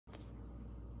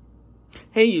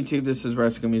Hey YouTube, this is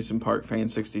Rescue Amusement Park Fan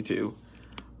 62.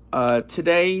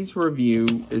 Today's review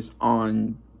is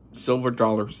on Silver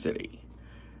Dollar City.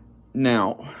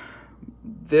 Now,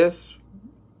 this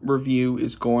review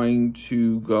is going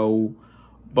to go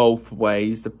both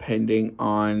ways depending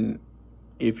on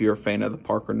if you're a fan of the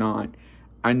park or not.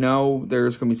 I know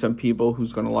there's going to be some people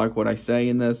who's going to like what I say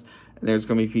in this, and there's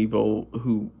going to be people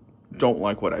who don't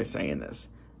like what I say in this.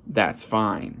 That's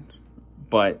fine,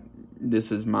 but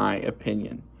this is my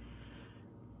opinion.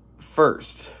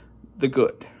 First, the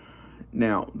good.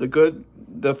 Now,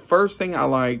 the first thing I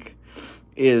like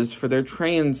is for their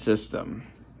tram system.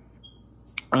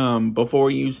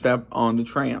 Before you step on the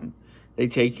tram, they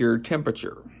take your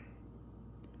temperature.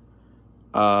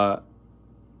 And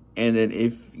then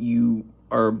if you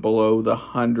are below the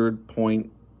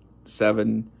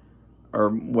 100.7 or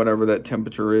whatever that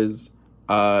temperature is,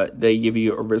 they give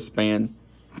you a wristband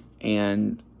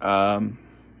and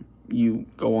you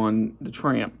go on the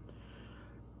tram.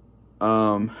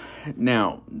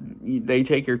 Now, they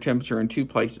take your temperature in two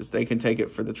places. They can take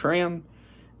it for the tram,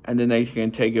 and then they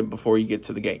can take it before you get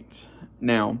to the gates.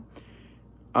 Now,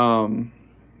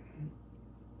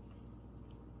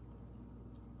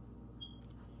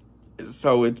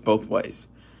 so it's both ways.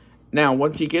 Now,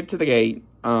 once you get to the gate,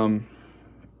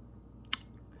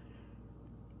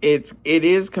 it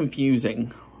is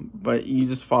confusing, but you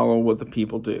just follow what the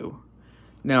people do.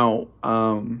 Now,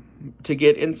 to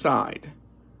get inside,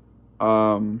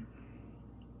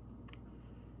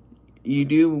 you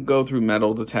do go through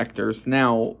metal detectors.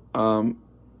 Now,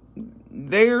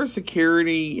 their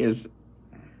security is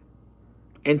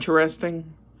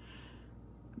interesting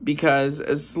because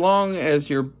as long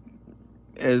as it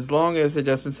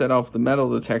doesn't set off the metal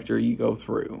detector, you go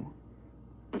through.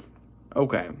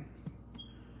 Okay.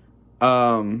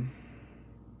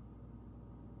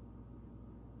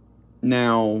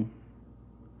 Now,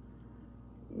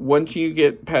 once you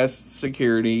get past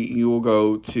security, you will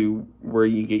go to where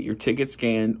you get your ticket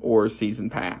scanned or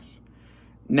season pass.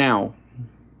 Now,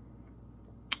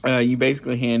 you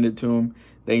basically hand it to them,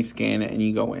 they scan it, and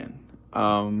you go in.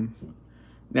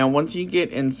 Now, once you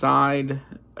get inside,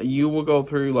 you will go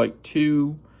through like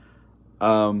two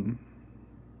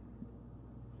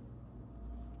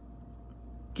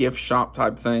gift shop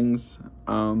type things.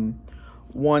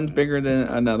 One's bigger than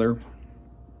another.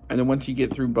 And then once you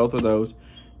get through both of those,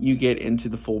 you get into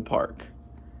the full park.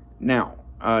 Now,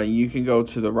 you can go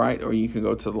to the right or you can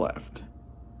go to the left.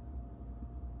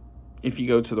 If you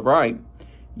go to the right,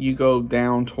 you go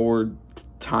down toward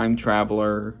Time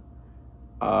Traveler.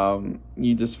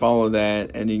 You just follow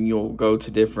that, and then you'll go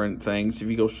to different things. If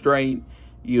you go straight,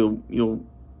 you'll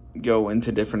go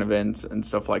into different events and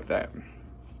stuff like that.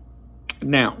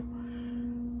 Now,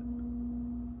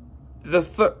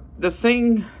 the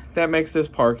thing that makes this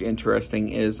park interesting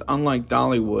is, unlike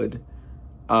Dollywood,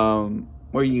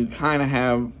 where you kind of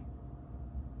have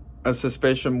a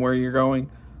suspicion where you're going,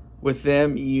 with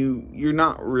them, you're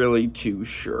not really too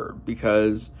sure,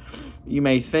 because you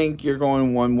may think you're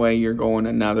going one way, you're going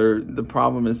another. The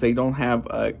problem is they don't have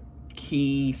a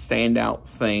key standout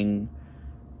thing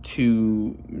to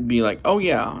be like, oh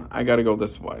yeah, I gotta go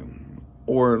this way.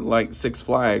 Or like Six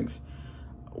Flags,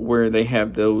 where they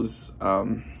have those,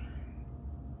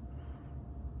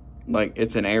 like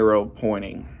it's an arrow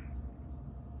pointing.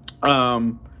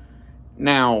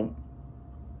 Now,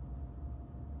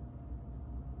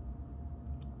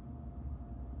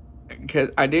 because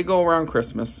I did go around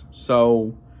Christmas,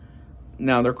 so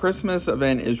now their Christmas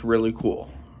event is really cool.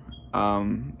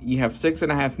 You have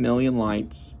 6.5 million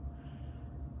lights,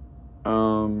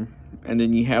 and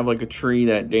then you have like a tree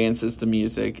that dances to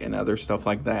music and other stuff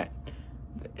like that.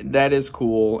 That is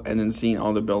cool, and then seeing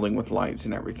all the building with lights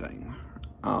and everything.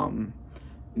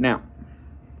 Now,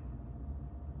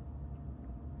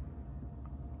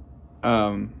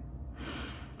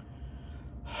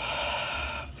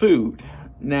 food.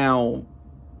 Now,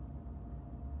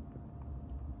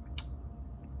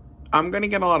 I'm going to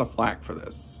get a lot of flack for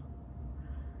this.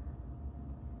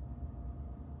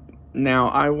 Now,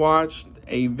 I watched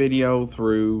a video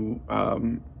through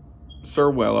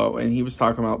Sir Willow, and he was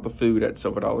talking about the food at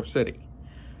Silver Dollar City.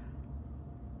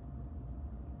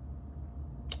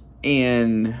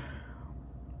 And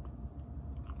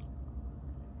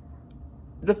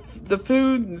the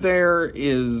food there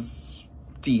is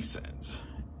decent.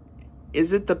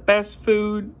 Is it the best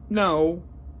food? No.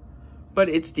 But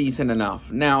it's decent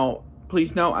enough. Now,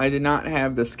 please note, I did not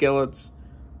have the skillets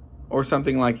or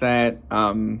something like that.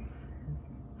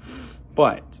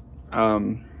 But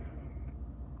some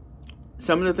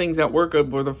of the things that were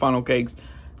good were the funnel cakes.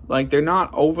 Like, they're not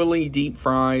overly deep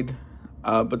fried.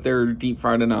 but they're deep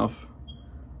fried enough.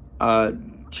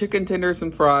 Chicken tenders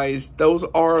and fries, those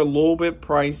are a little bit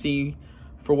pricey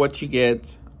for what you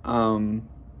get.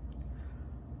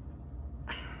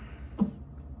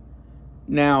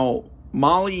 Now,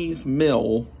 Molly's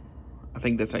Mill, I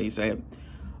think that's how you say it,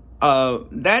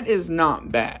 that is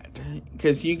not bad,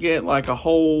 because you get like a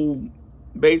whole,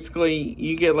 basically,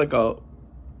 you get like a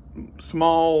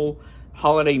small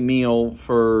holiday meal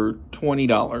for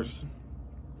 $20.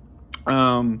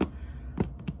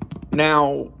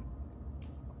 Now,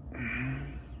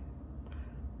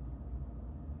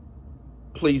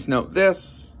 please note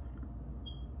this,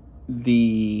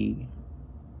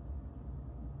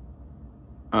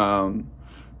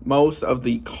 most of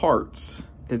the carts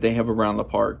that they have around the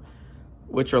park,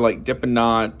 which are like Dippin'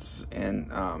 Dots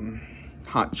and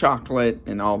hot chocolate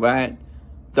and all that,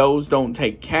 those don't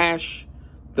take cash.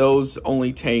 Those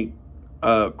only take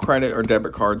credit or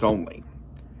debit cards only.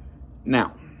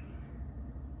 Now,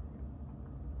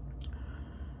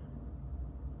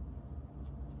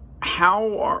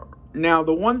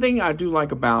 the one thing I do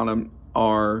like about them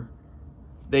are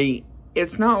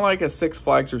it's not like a Six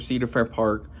Flags or Cedar Fair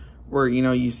park where, you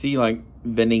know, you see like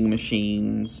vending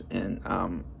machines and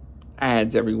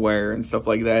ads everywhere and stuff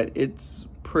like that. It's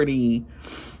pretty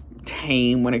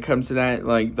tame when it comes to that.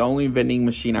 Like, the only vending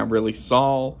machine I really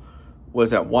saw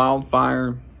was at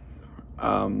Wildfire.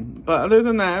 But other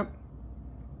than that,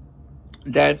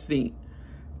 that's they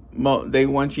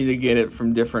want you to get it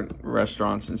from different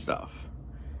restaurants and stuff.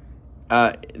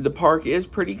 The park is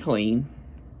pretty clean,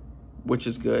 which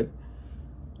is good.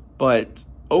 But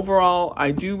overall,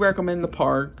 I do recommend the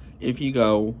park if you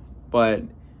go. But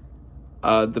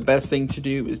the best thing to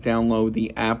do is download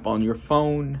the app on your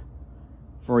phone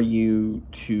for you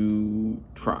to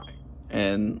try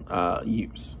and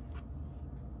use.